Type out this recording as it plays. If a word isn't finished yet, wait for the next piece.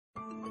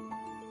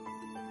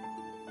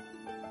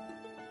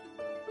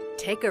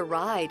Take a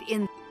ride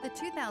in the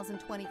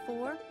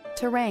 2024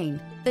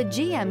 Terrain. The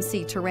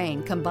GMC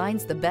Terrain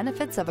combines the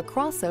benefits of a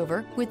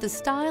crossover with the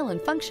style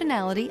and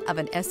functionality of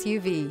an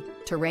SUV.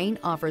 Terrain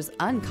offers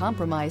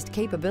uncompromised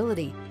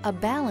capability, a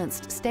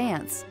balanced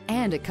stance,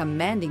 and a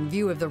commanding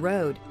view of the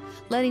road,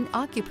 letting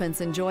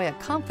occupants enjoy a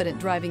confident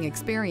driving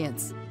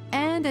experience.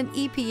 And an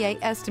EPA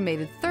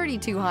estimated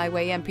 32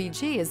 highway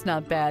MPG is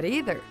not bad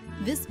either.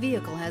 This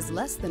vehicle has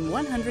less than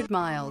 100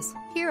 miles.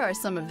 Here are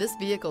some of this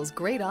vehicle's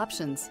great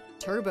options: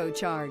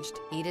 turbocharged,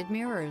 heated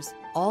mirrors,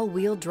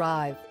 all-wheel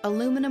drive,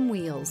 aluminum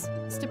wheels,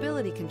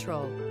 stability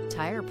control,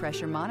 tire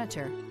pressure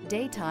monitor,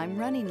 daytime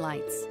running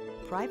lights,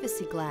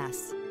 privacy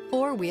glass,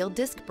 four-wheel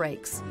disc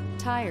brakes,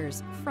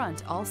 tires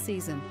front all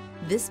season.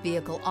 This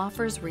vehicle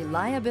offers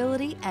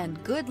reliability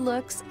and good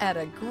looks at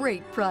a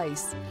great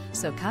price.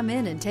 So come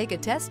in and take a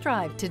test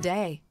drive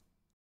today.